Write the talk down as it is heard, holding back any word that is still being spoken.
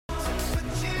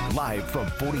Live from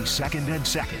 42nd and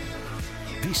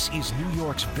 2nd. This is New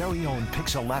York's very own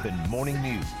PIX11 Morning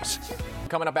News.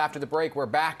 Coming up after the break, we're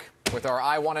back with our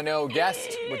I Want to Know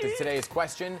guest. With today's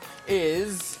question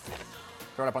is,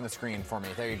 throw it up on the screen for me.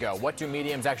 There you go. What do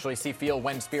mediums actually see, feel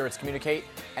when spirits communicate?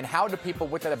 And how do people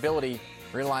with that ability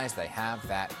realize they have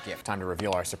that gift? Time to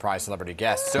reveal our surprise celebrity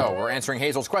guest. So we're answering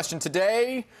Hazel's question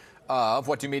today of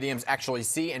what do mediums actually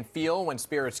see and feel when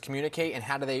spirits communicate, and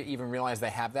how do they even realize they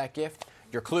have that gift?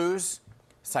 Your clues: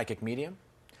 psychic medium,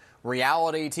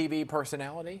 reality TV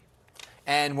personality,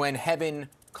 and when heaven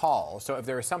calls. So if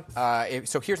there is some,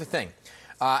 so here's the thing.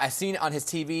 As seen on his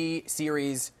TV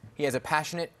series, he has a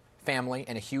passionate family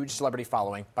and a huge celebrity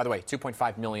following. By the way,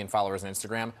 2.5 million followers on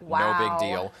Instagram. Wow. No big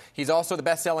deal. He's also the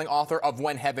best-selling author of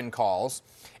When Heaven Calls.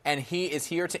 And he is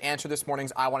here to answer this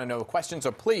morning's I Want to Know question.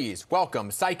 So please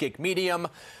welcome psychic medium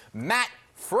Matt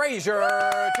Fraser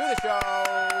to the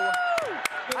show.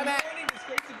 Good morning. It's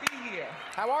great to be here.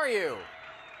 How are you?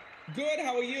 Good.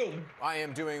 How are you? I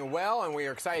am doing well, and we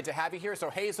are excited to have you here. So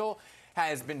Hazel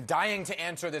has been dying to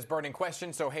answer this burning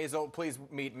question. So Hazel, please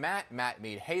meet Matt. Matt,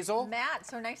 meet Hazel. Matt,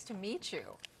 so nice to meet you.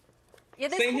 Yeah,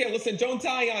 Same here. Listen, don't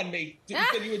die on me. You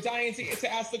said you were dying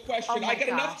to ask the question. Oh I got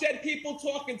enough dead people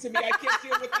talking to me. I can't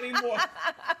deal with anymore.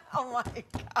 Oh my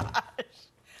gosh.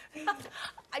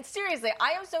 Seriously,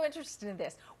 I am so interested in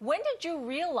this. When did you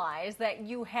realize that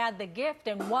you had the gift,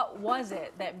 and what was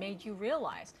it that made you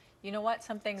realize, you know what,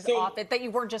 something's off, that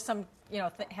you weren't just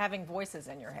having voices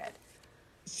in your head?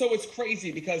 So it's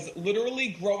crazy because literally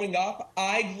growing up,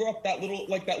 I grew up that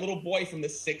little boy from The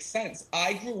Sixth Sense.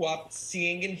 I grew up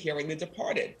seeing and hearing The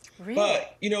Departed. Really?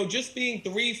 But, just being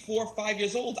 3, 4, 5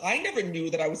 years old, I never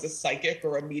knew that I was a psychic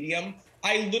or a medium.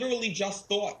 I literally just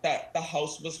thought that the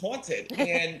house was haunted.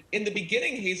 And in the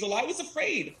beginning, Hazel, I was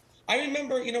afraid. I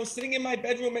remember, sitting in my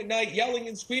bedroom at night, yelling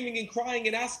and screaming and crying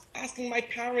and asking my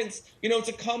parents,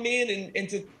 to come in and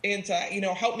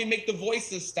to help me make the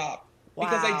voices stop.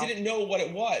 Because I didn't know what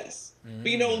it was.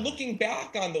 But, looking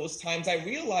back on those times, I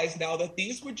realized now that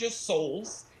these were just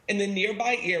souls in the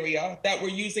nearby area that were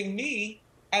using me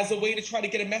as a way to try to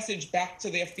get a message back to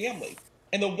their family.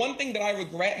 And the one thing that I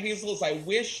regret, Hazel, is I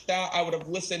wish that I would have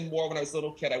listened more when I was a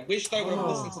little kid. I wish that I would have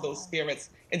listened to those spirits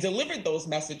and delivered those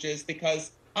messages,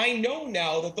 because I know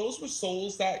now that those were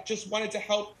souls that just wanted to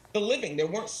help the living. They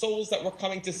weren't souls that were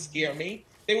coming to scare me.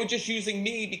 They were just using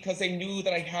me because they knew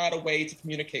that I had a way to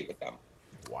communicate with them.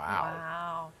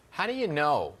 Wow. How do you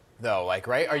know, though?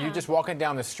 Right? Are you just walking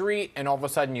down the street and all of a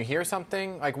sudden you hear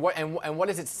something? What? And what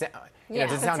does it sound?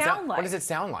 Does it sound like? What does it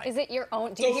sound like? Is it your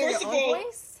own? Do you hear your own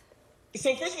voice?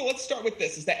 So first of all, let's start with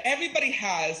this: is that everybody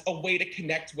has a way to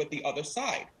connect with the other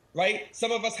side, right?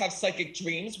 Some of us have psychic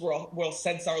dreams where we'll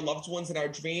sense our loved ones in our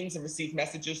dreams and receive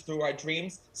messages through our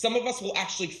dreams. Some of us will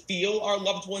actually feel our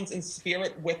loved ones in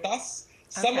spirit with us.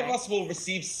 Some of us will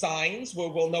receive signs where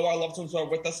we'll know our loved ones are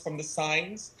with us from the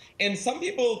signs. And some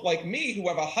people like me who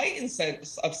have a heightened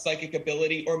sense of psychic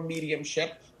ability or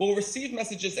mediumship will receive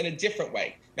messages in a different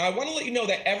way. Now, I want to let you know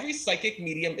that every psychic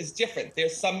medium is different.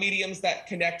 There's some mediums that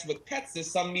connect with pets.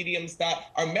 There's some mediums that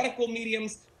are medical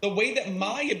mediums. The way that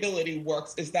my ability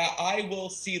works is that I will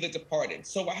see the departed.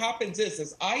 So what happens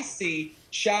is I see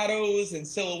shadows and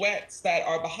silhouettes that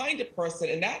are behind a person,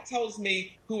 and that tells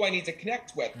me who I need to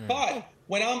connect with. But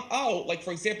when I'm out, like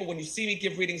for example, when you see me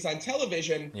give readings on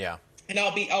television, and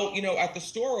I'll be out, at the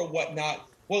store or whatnot,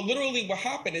 well, literally what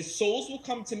happened is souls will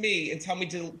come to me and tell me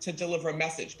to deliver a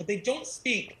message, but they don't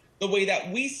speak the way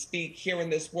that we speak here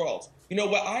in this world.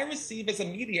 What I receive as a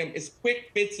medium is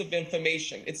quick bits of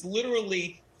information. It's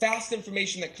literally fast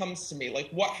information that comes to me, like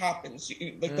what happens.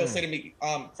 They'll say to me,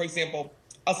 for example,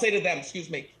 I'll say to them,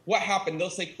 what happened?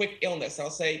 They'll say quick illness. I'll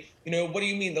say, what do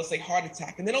you mean? They'll say heart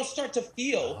attack. And then I'll start to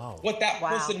feel what that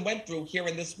person went through here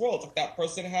in this world. If that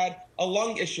person had a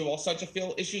lung issue, I'll start to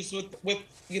feel issues with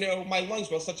my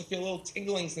lungs. I'll start to feel a little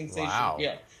tingling sensation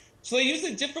here. So they use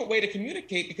a different way to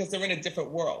communicate because they're in a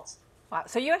different world. Wow.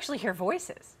 So you actually hear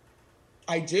voices?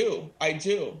 I do.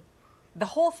 The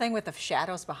whole thing with the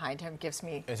shadows behind him gives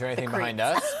me Is there anything behind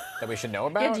us that we should know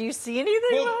about? Yeah, do you see anything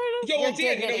behind us?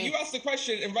 Dan, you asked the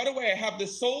question, and right away I have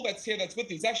this soul that's here that's with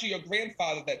you. It's actually your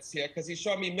grandfather that's here because he's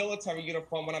showing me military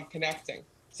uniform when I'm connecting.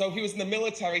 So he was in the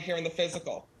military here in the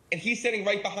physical. And he's sitting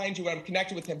right behind you when I'm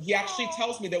connected with him. He actually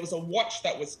tells me there was a watch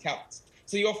that was kept.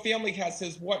 So your family has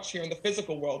his watch here in the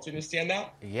physical world. Do you understand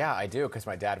that? Yeah, I do, because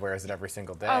my dad wears it every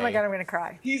single day. Oh my God, I'm gonna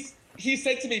cry. He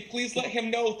said to me, please let him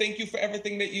know, thank you for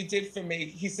everything that you did for me.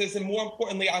 He says, and more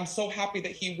importantly, I'm so happy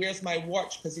that he wears my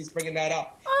watch because he's bringing that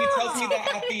up. He tells me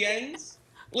that at the end,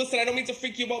 listen, I don't mean to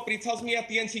freak you out, but he tells me at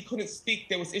the end he couldn't speak.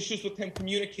 There was issues with him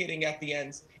communicating at the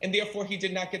end, and therefore he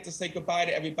did not get to say goodbye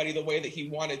to everybody the way that he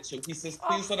wanted to. He says,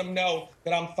 please let him know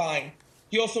that I'm fine.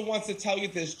 He also wants to tell you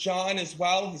there's John as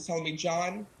well. He's telling me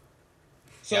John.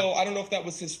 So I don't know if that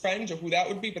was his friend or who that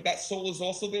would be, but that soul is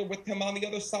also there with him on the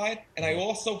other side. And I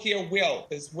also hear Will.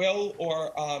 There's Will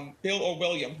or Bill or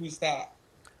William. Who's that?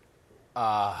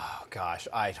 Gosh,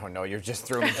 I don't know. You just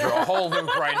threw me through a whole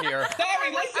loop right here.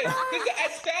 Sorry, listen.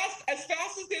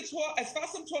 As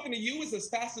fast as I'm talking to you is as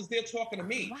fast as they're talking to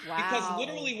me. Wow. Because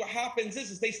literally what happens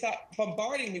is they start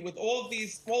bombarding me with all of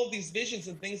these visions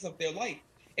and things of their life.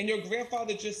 And your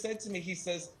grandfather just said to me, he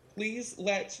says, please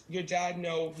let your dad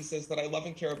know, he says, that I love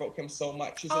and care about him so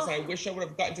much. He says, I wish I would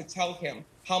have gotten to tell him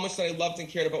how much that I loved and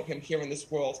cared about him here in this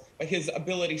world. But his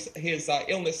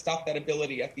illness stopped that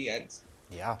ability at the end.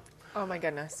 Yeah. Oh my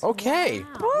goodness. Okay.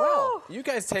 Wow. Well, you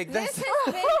guys take this. This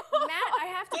has been, Matt, I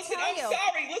have to Listen, tell I'm you.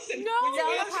 sorry. Listen. No, when you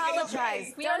don't answer this,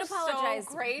 apologize. We Don't are so apologize.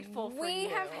 grateful for We you.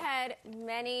 have had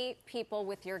many people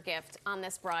with your gift on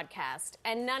this broadcast,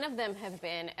 and none of them have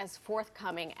been as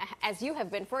forthcoming as you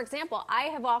have been. For example, I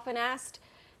have often asked,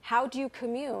 how do you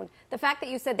commune? The fact that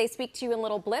you said they speak to you in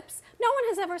little blips, no one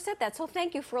has ever said that. So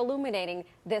thank you for illuminating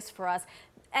this for us.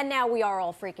 And now we are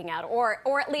all freaking out, or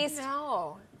at least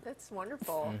No, that's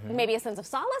wonderful. maybe a sense of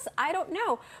solace. I don't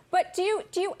know. But do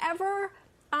you ever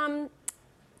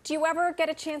get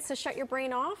a chance to shut your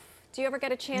brain off? Do you ever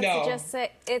get a chance No. to just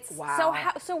say it's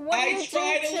Wow. so what do you I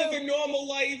try do to live a normal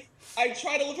life. I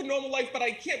try to live a normal life, but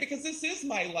I can't because this is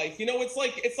my life. You know, it's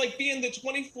like being the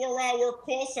 24-hour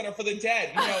call center for the dead.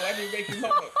 You know, every waking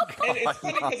moment. And it's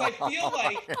funny because I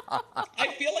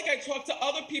feel like I talk to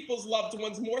other people's loved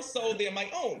ones more so than my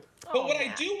own. But what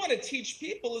I do want to teach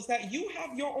people is that you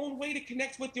have your own way to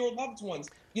connect with your loved ones.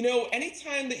 You know,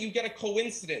 anytime that you get a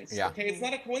coincidence, okay, it's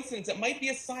not a coincidence. It might be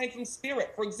a sign from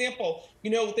spirit. For example, you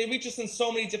know, they reach us in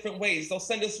so many different ways. They'll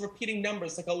send us repeating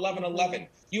numbers like 1111.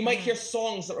 You might hear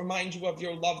songs that remind you of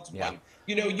your loved one.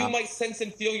 You know, you might sense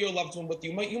and feel your loved one with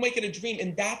you. You might get a dream,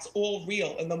 and that's all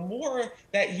real. And the more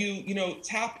that you know,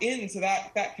 tap into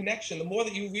that connection, the more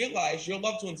that you realize your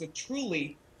loved ones are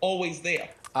truly always there.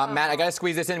 Matt, I got to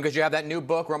squeeze this in because you have that new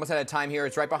book. We're almost out of time here.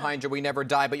 It's right behind you, We Never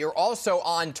Die. But you're also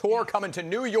on tour coming to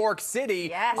New York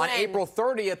City on April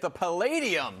 30th, the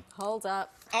Palladium. Hold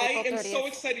up. I April am 30th. so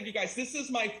excited, you guys. This is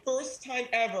my first time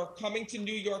ever coming to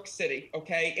New York City,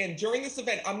 okay? And during this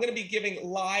event, I'm going to be giving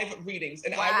live readings,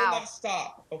 and I will not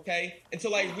stop, okay,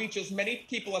 until I reach as many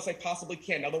people as I possibly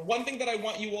can. Now, the one thing that I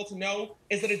want you all to know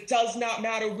is that it does not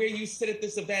matter where you sit at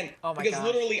this event, because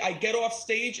literally I get off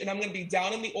stage and I'm going to be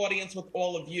down in the audience with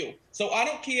all of you. So I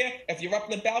don't care if you're up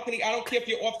in the balcony. I don't care if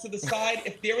you're off to the side.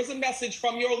 If there is a message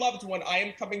from your loved one, I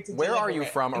am coming to deliver Where are you it.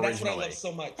 from And originally? that's what I love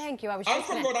so much. Thank you. I'm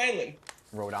from Rhode Island.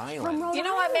 Rhode Island. You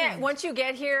know what, Matt? Once you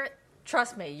get here,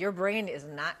 trust me, your brain is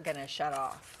not going to shut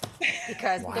off.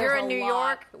 Because you're in New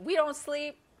York, we don't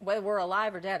sleep, whether we're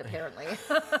alive or dead, apparently.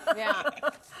 Yeah.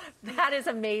 That is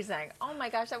amazing. Oh my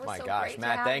gosh, that was so great.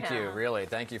 Matt, thank you. Really,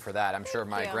 thank you for that. I'm sure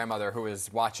my grandmother, who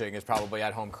is watching, is probably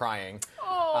at home crying.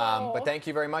 But thank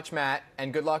you very much, Matt,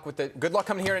 and good luck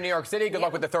coming here to New York City. Good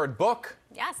luck with the third book.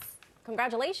 Yes.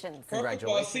 Congratulations. Perfect.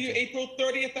 Well, I'll see you April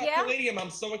 30th at Palladium. I'm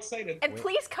so excited. And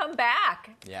please come back.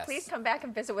 Yes. Please come back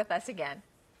and visit with us again.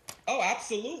 Oh,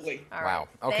 absolutely. All wow.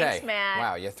 right. Okay. Thanks, Matt.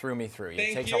 Wow, you threw me through.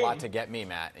 It takes a lot to get me,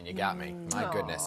 Matt, and you got me. My goodness.